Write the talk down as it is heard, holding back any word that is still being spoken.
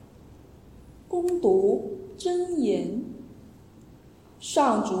恭读箴言。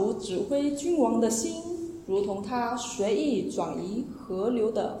上主指挥君王的心，如同他随意转移河流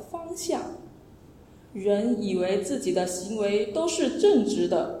的方向。人以为自己的行为都是正直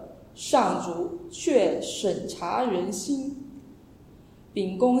的，上主却审察人心。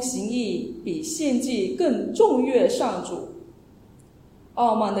秉公行义比献祭更中悦上主。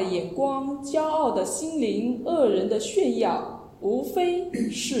傲慢的眼光，骄傲的心灵，恶人的炫耀，无非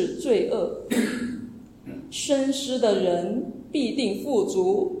是罪恶。深思的人必定富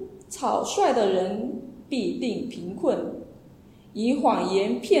足，草率的人必定贫困。以谎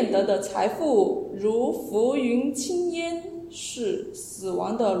言骗得的财富，如浮云轻烟，是死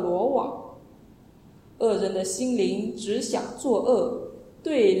亡的罗网。恶人的心灵只想作恶，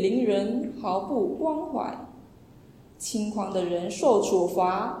对邻人毫不关怀。轻狂的人受处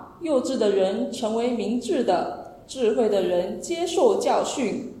罚，幼稚的人成为明智的，智慧的人接受教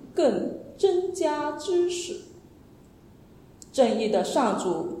训，更增加知识。正义的上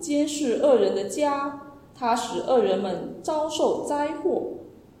主监视恶人的家，他使恶人们遭受灾祸。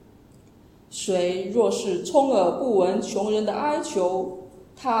谁若是充耳不闻穷人的哀求，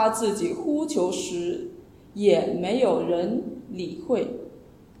他自己呼求时，也没有人理会。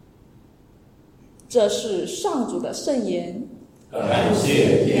这是上主的圣言。感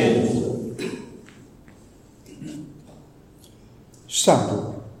谢天主。上主，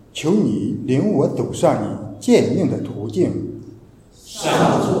求你领我走上你诫命的途径。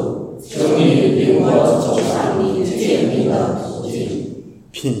上主，求你领我走上你诫命的途径。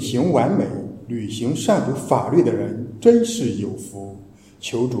品行完美，履行上主法律的人真是有福。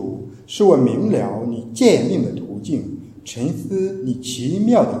求主使我明了你诫命的途径，沉思你奇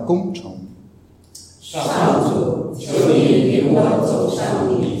妙的工程。上主，求你领我走上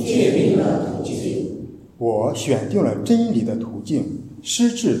你诫命的途径。我选定了真理的途径，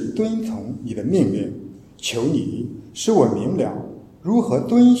矢志遵从你的命令。求你使我明了如何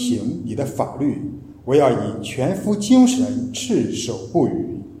遵行你的法律，我要以全副精神赤手不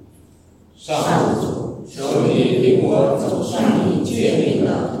语。上主，求你领我走上你诫命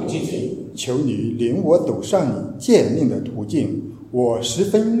的途径。求你领我走上你诫命的途径，我十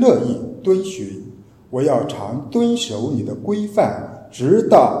分乐意遵循。我要常遵守你的规范，直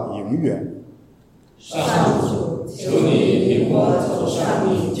到永远。上主，求你领我走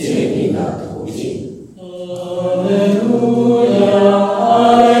上你诫命的途径。阿利路亚，阿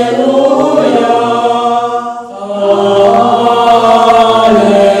利路亚，阿利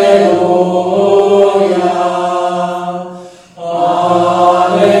路亚，阿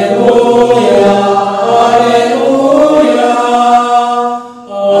利路亚，阿利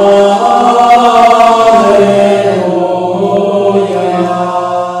路亚，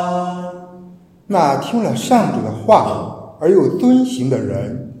那听了上主的话而又遵行的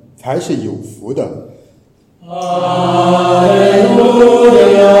人，才是有福的。阿利路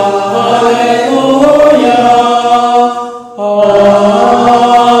亚，阿利路亚，阿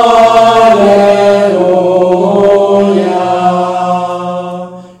利路亚。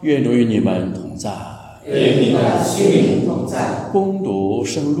愿主与你们同在，与你的心灵同在。恭读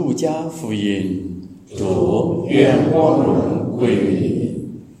圣路加福音。主，愿光荣归于你。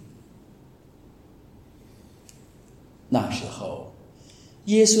那时候，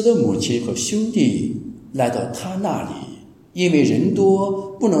耶稣的母亲和兄弟来到他那里，因为人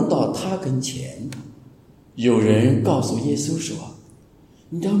多，不能到他跟前。有人告诉耶稣说：“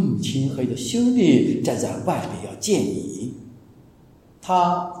你的母亲和你的兄弟站在外面要见你。”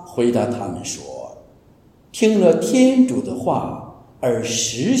他回答他们说：“听了天主的话而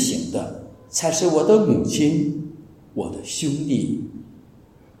实行的，才是我的母亲，我的兄弟。”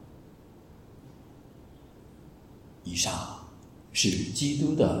以上是基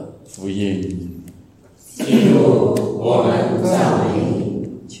督的福音。基督，我们赞美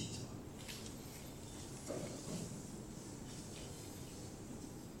你。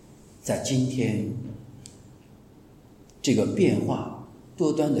在今天这个变化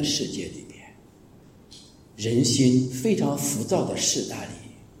多端的世界里边，人心非常浮躁的时代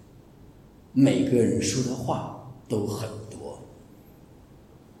里，每个人说的话都很多。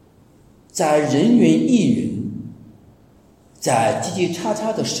在人云亦云，在叽叽喳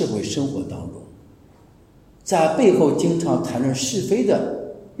喳的社会生活当中，在背后经常谈论是非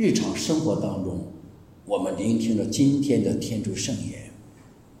的日常生活当中，我们聆听了今天的天主圣言。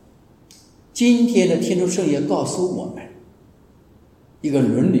今天的天主圣言告诉我们一个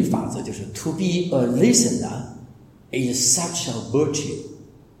伦理法则，就是 To be a listener is such a virtue。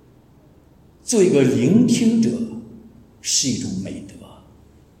 做一个聆听者是一种美德。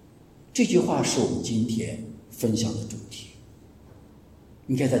这句话是我们今天分享的主题。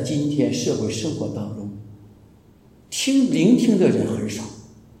你看在今天社会生活当中，聆听的人很少，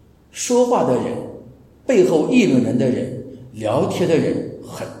说话的人，背后议论人的人，聊天的人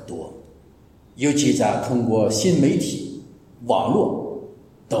很多。尤其在通过新媒体、网络、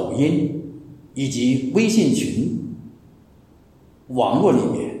抖音以及微信群、网络里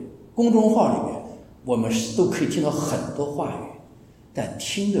面、公众号里面，我们都可以听到很多话语，但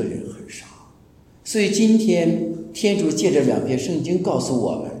听的人很少。所以今天天主借着2篇圣经告诉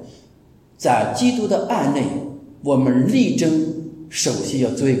我们，在基督的爱内，我们力争首先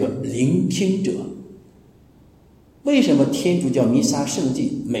要做一个聆听者。为什么天主教弥撒圣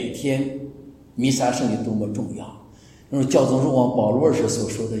祭每天弥撒圣祭多么重要？正如教宗若望保禄2世所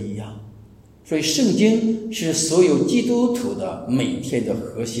说的一样，所以圣经是所有基督徒的每天的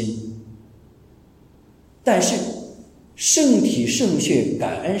核心。但是圣体圣血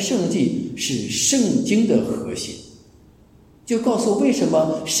感恩圣祭是圣经的核心，就告诉为什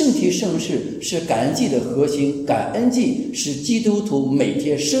么圣体圣事是感恩祭的核心，感恩祭是基督徒每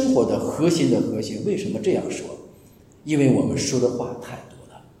天生活的核心的核心。为什么这样说？因为我们说的话太多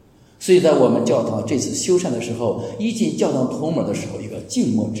了。所以在我们教堂这次修缮的时候，一进教堂头门的时候，一个静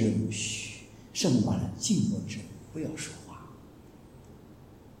默之母，圣母玛利亚静默之母，不要说话，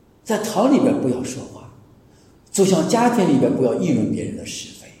在堂里边不要说话，走向家庭里边不要议论别人的是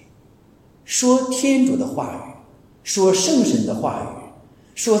非，说天主的话语，说圣神的话语，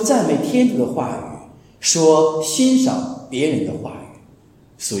说赞美天主的话语，说欣赏别人的话语。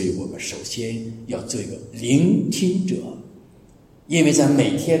所以我们首先要做一个聆听者，因为在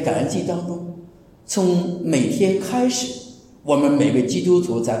每天感恩祭当中，从每天开始，我们每位基督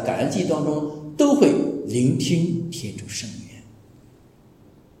徒在感恩祭当中都会聆听天主圣言，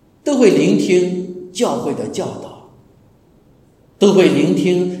都会聆听教会的教导，都会聆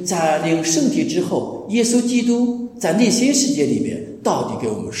听在领圣体之后，耶稣基督在内心世界里面到底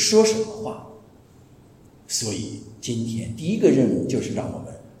给我们说什么话。所以今天第一个任务就是让我们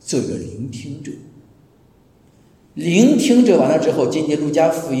做一个聆听者。聆听者完了之后，今天路加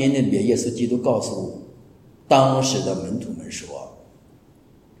福音那边耶稣基督告诉当时的门徒们说，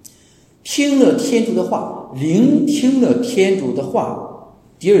听了天主的话，聆听了天主的话，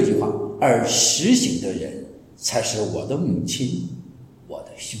第二句话，而实行的人才是我的母亲，我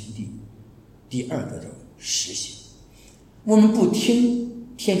的兄弟。第二个就是实行。我们不听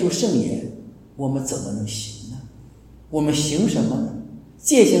天主圣言，我们怎么能行呢？我们行什么呢？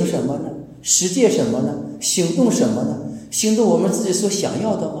践行什么呢？实践什么呢？行动什么呢？行动我们自己所想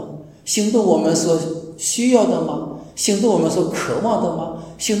要的吗？行动我们所需要的吗？行动我们所渴望的吗？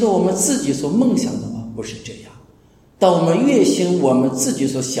行动我们自己所梦想的吗？不是这样。当我们越行我们自己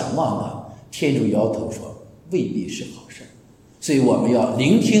所想望的，天主摇头说未必是好事。所以我们要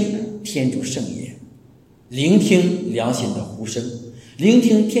聆听天主圣言，聆听良心的呼声，聆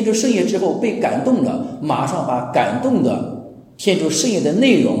听天主圣言之后被感动了，马上把感动的天主圣言的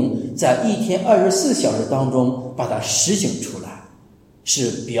内容在一天24小时当中把它实行出来，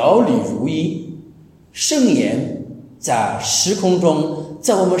是表里如一。圣言在时空中，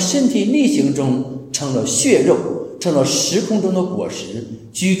在我们身体力行中成了血肉，成了时空中的果实，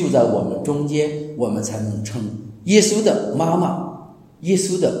居住在我们中间，我们才能称耶稣的妈妈，耶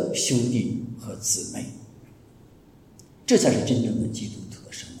稣的兄弟和姊妹。这才是真正的基督徒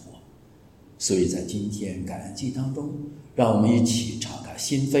的生活。所以在今天感恩祭当中，让我们一起敞开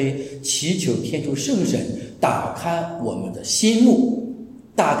心扉，祈求天主圣神打开我们的心目，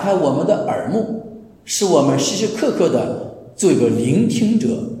打开我们的耳目，使我们时时刻刻的做一个聆听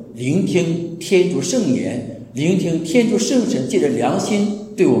者，聆听天主圣言，聆听天主圣神借着良心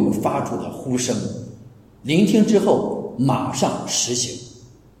对我们发出的呼声。聆听之后马上实行，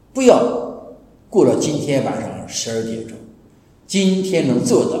不要过了今天晚上12点钟，今天能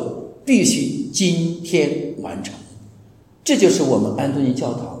做的必须今天完成。这就是我们安东尼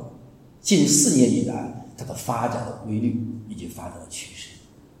教堂近4年以来它的发展的规律以及发展的趋势。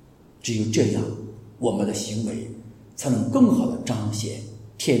只有这样，我们的行为才能更好地彰显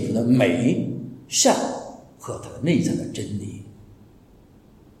天主的美、善和它的内在的真理。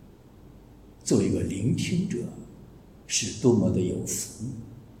做一个聆听者是多么的有福，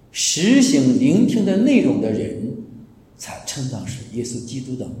实行聆听的内容的人才称当是耶稣基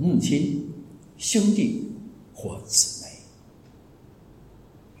督的母亲、兄弟或姊妹。